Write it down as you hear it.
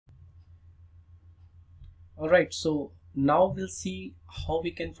Alright, so now we'll see how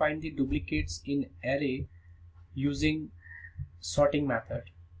we can find the duplicates in array using sorting method.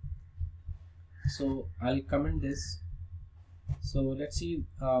 So I'll comment this. So let's see,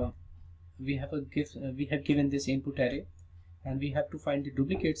 we have given this input array, and we have to find the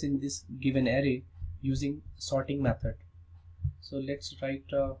duplicates in this given array using sorting method. So let's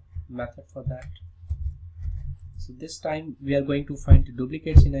write a method for that. So this time we are going to find the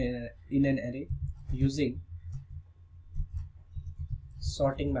duplicates in an array using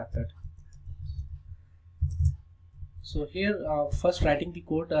sorting method. So here, first writing the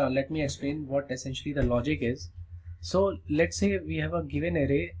code, let me explain what essentially the logic is. So let's say we have a given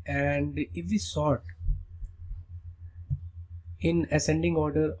array, and if we sort in ascending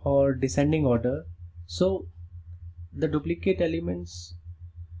order or descending order, so the duplicate elements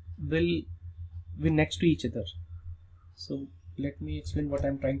will be next to each other. So let me explain what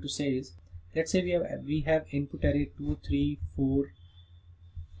I'm trying to say is, let's say we have input array 2, 3, 4,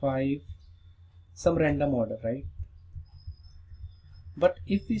 5, some random order, right? But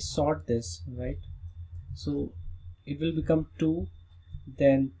if we sort this, right, so it will become 2,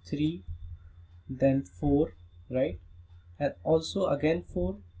 then 3, then 4, right, and also again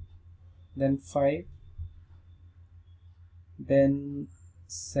 4, then 5, then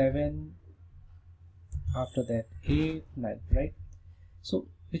 7, after that 8, 9, right? So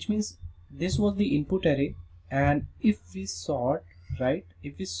which means this was the input array, and if we sort, right,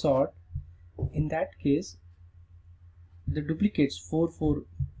 if we sort, in that case the duplicates 4, 4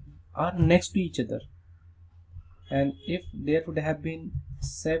 are next to each other, and if there would have been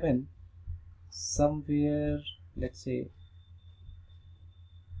 7 somewhere, let's say,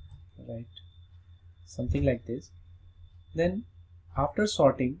 right, something like this, then after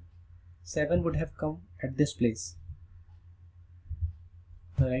sorting 7 would have come at this place,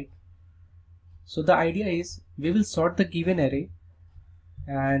 right? So the idea is we will sort the given array,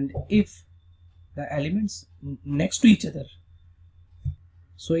 and if the elements next to each other,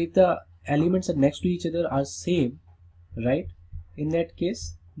 so if the elements are next to each other are same, right, in that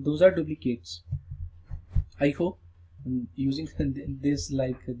case those are duplicates. I hope using this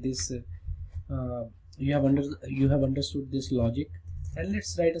like this you have understood this logic, and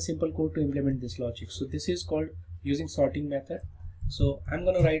let's write a simple code to implement this logic. So this is called using sorting method. So I'm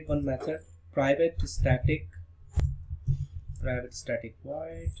gonna write one method, private static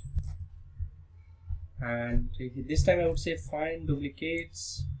void, and this time I would say find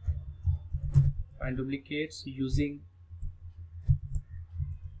duplicates using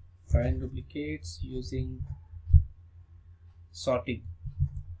sorting.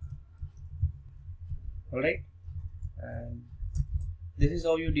 Alright, and this is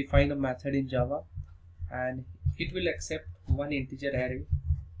how you define a method in Java, and it will accept one integer array,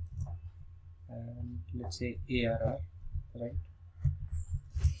 and let's say ARR, right?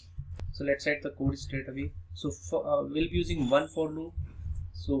 So let's write the code straight away. So we'll be using one for loop,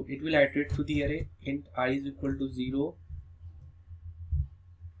 so it will iterate to the array int I is equal to 0,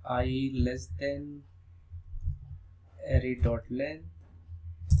 I less than array dot length,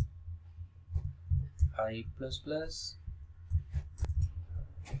 I plus plus,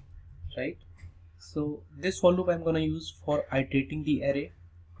 right? So this for loop I'm gonna use for iterating the array,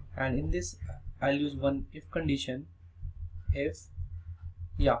 and in this I'll use one if condition. If,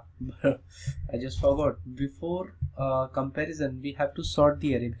 yeah, I just forgot, before comparison we have to sort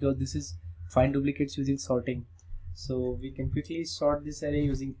the array, because this is find duplicates using sorting. So we can quickly sort this array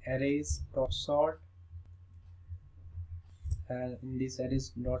using arrays dot sort, and in this arrays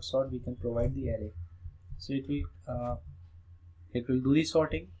dot sort we can provide the array. So it will do the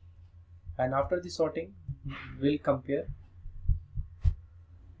sorting, and after the sorting we'll compare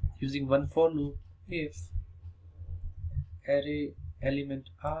using one for loop. If array element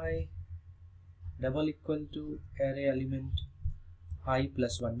I double equal to array element I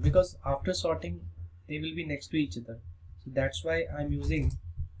plus 1, because after sorting they will be next to each other, so that's why I'm using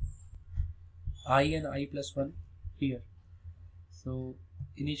I and I plus 1 here. So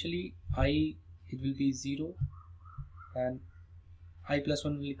initially it will be 0, and I plus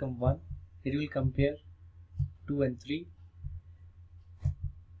 1 will become 1. It will compare 2 and 3.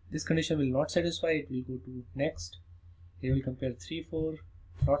 This condition will not satisfy, it will go to next. It will compare 3, 4,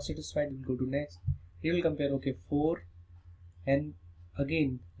 not satisfied, it will go to next. It will compare, okay, 4, and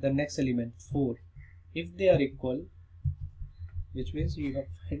again the next element 4. If they are equal, which means you have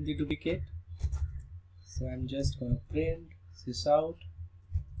find the duplicate. So I'm just gonna print this out,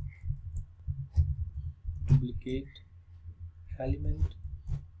 duplicate element,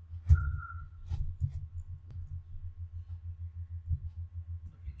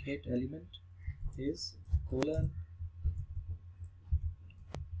 is colon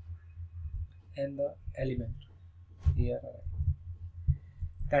and the element here.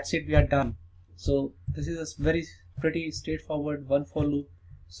 That's it, we are done. So this is a very pretty straightforward one for loop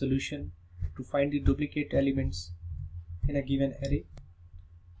solution to find the duplicate elements in a given array.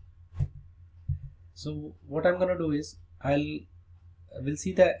 So what I'm gonna do is we'll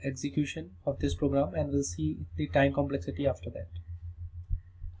see the execution of this program and we'll see the time complexity after that,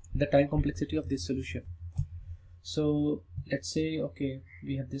 the time complexity of this solution. So let's say, okay,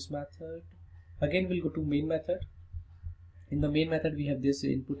 we have this method. Again, we'll go to main method. In the main method, we have this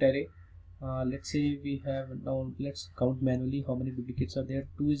input array. Let's say we have now, let's count manually how many duplicates are there.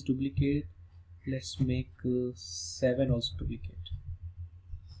 2 is duplicate. Let's make 7 also duplicate.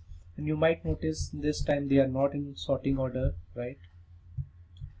 And you might notice this time they are not in sorting order, right?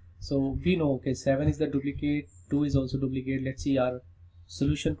 So we know, okay, 7 is the duplicate, 2 is also duplicate. Let's see our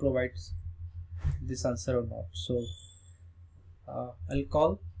solution provides this answer or not. So I'll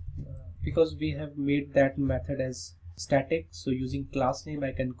call because we have made that method as static, so using class name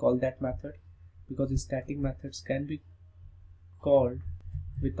I can call that method, because the static methods can be called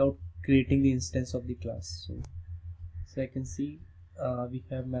without creating the instance of the class. So I can see we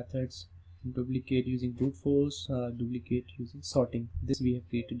have methods duplicate using brute force, duplicate using sorting. This we have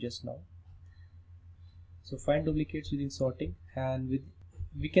created just now. So find duplicates using sorting, and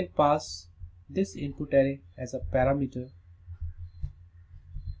we can pass this input array as a parameter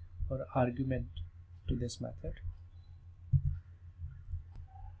or argument to this method.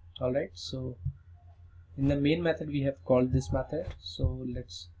 Alright, so in the main method we have called this method. So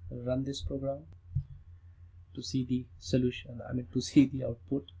let's run this program to see the solution, to see the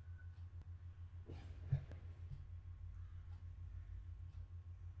output.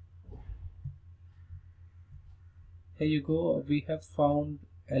 Here you go, we have found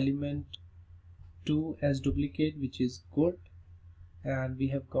element 2 as duplicate, which is good, and we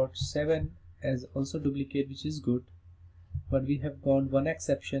have got 7 as also duplicate, which is good, but we have got one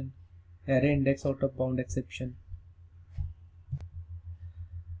exception, array index out of bound exception.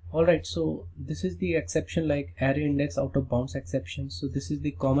 Alright, so this is the exception, like array index out of bounds exception. So this is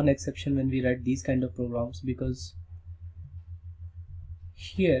the common exception when we write these kind of programs, because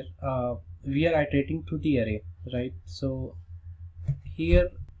here we are iterating through the array, right? So here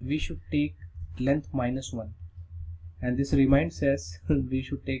we should take length -1, and this reminds us we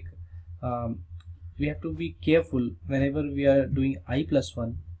should take we have to be careful whenever we are doing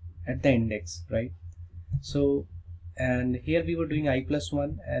I+1 at the index, right? So, and here we were doing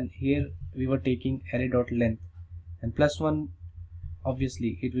I+1, and here we were taking array.length, and +1,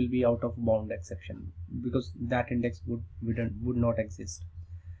 obviously it will be out of bound exception because that index would not exist.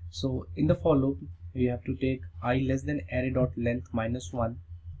 So in the for loop we have to take I less than array.length -1,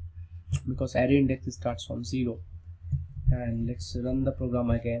 because array index starts from 0. And let's run the program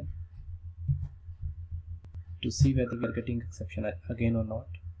again to see whether we are getting exception again or not.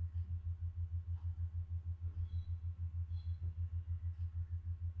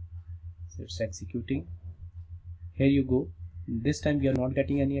 So it's executing. Here you go. This time we are not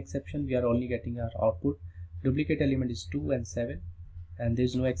getting any exception, we are only getting our output. Duplicate element is 2 and 7, and there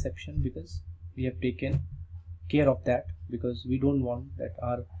is no exception because we have taken care of that, because we don't want that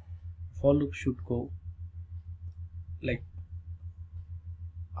our for loop should go like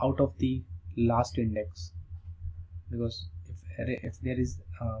out of the last index, because if there is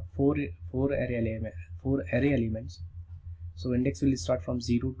four array elements, so index will start from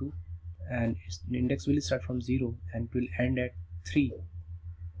 0 to, and index will start from 0 and it will end at 3,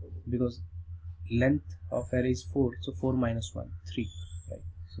 because length of array is 4, so 4 minus 1, 3, right?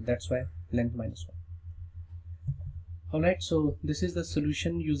 So that's why length -1. Alright, so this is the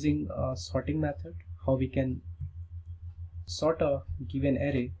solution using a sorting method, how we can sort a given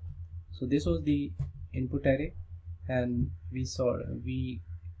array. So this was the input array, and we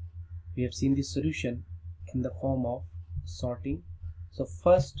have seen the solution in the form of sorting. So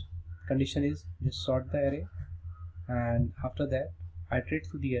first condition is just sort the array, and after that iterate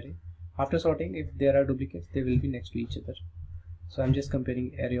through the array. After sorting, if there are duplicates, they will be next to each other. So I'm just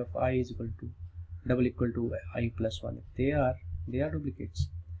comparing array of I is equal to I+1. If they are duplicates.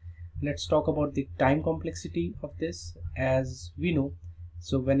 Let's talk about the time complexity of this. As we know,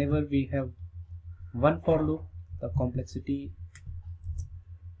 so whenever we have one for loop, the complexity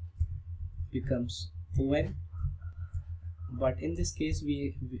becomes O(n), but in this case let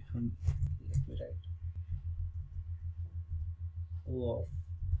me write O of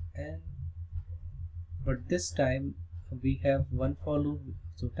n, but this time we have one for loop,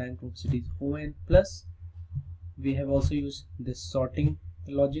 so time complexity is O(n), plus we have also used this sorting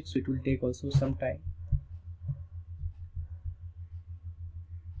logic, so it will take also some time.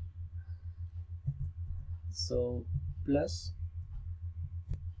 So plus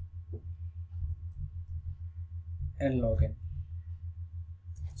n log n.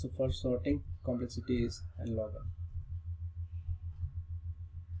 So for sorting, complexity is n log n.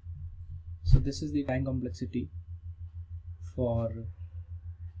 So this is the time complexity for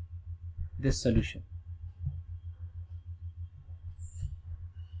this solution.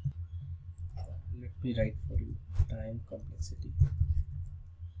 Let me write for you time complexity.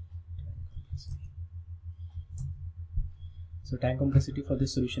 So time complexity for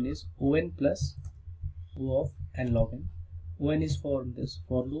this solution is On plus O of n log n. On is for this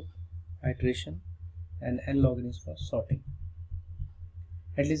for loop iteration and n log n is for sorting.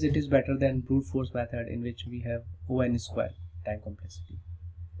 At least it is better than brute force method in which we have On square time complexity.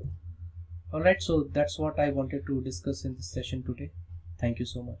 Alright, so that's what I wanted to discuss in this session today. Thank you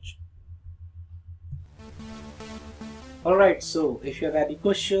so much. Alright, so if you have any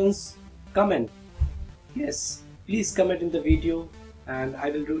questions, comment. Yes, please comment in the video and I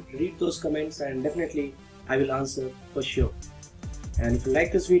will read those comments and definitely I will answer for sure. And if you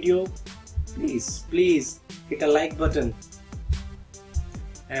like this video, please hit a like button.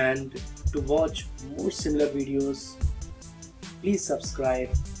 And to watch more similar videos, please subscribe.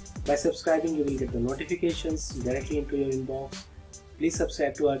 By subscribing, you will get the notifications directly into your inbox. Please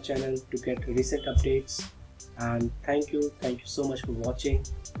subscribe to our channel to get recent updates. And thank you so much for watching.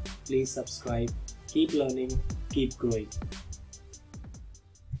 Please subscribe. Keep learning, keep growing.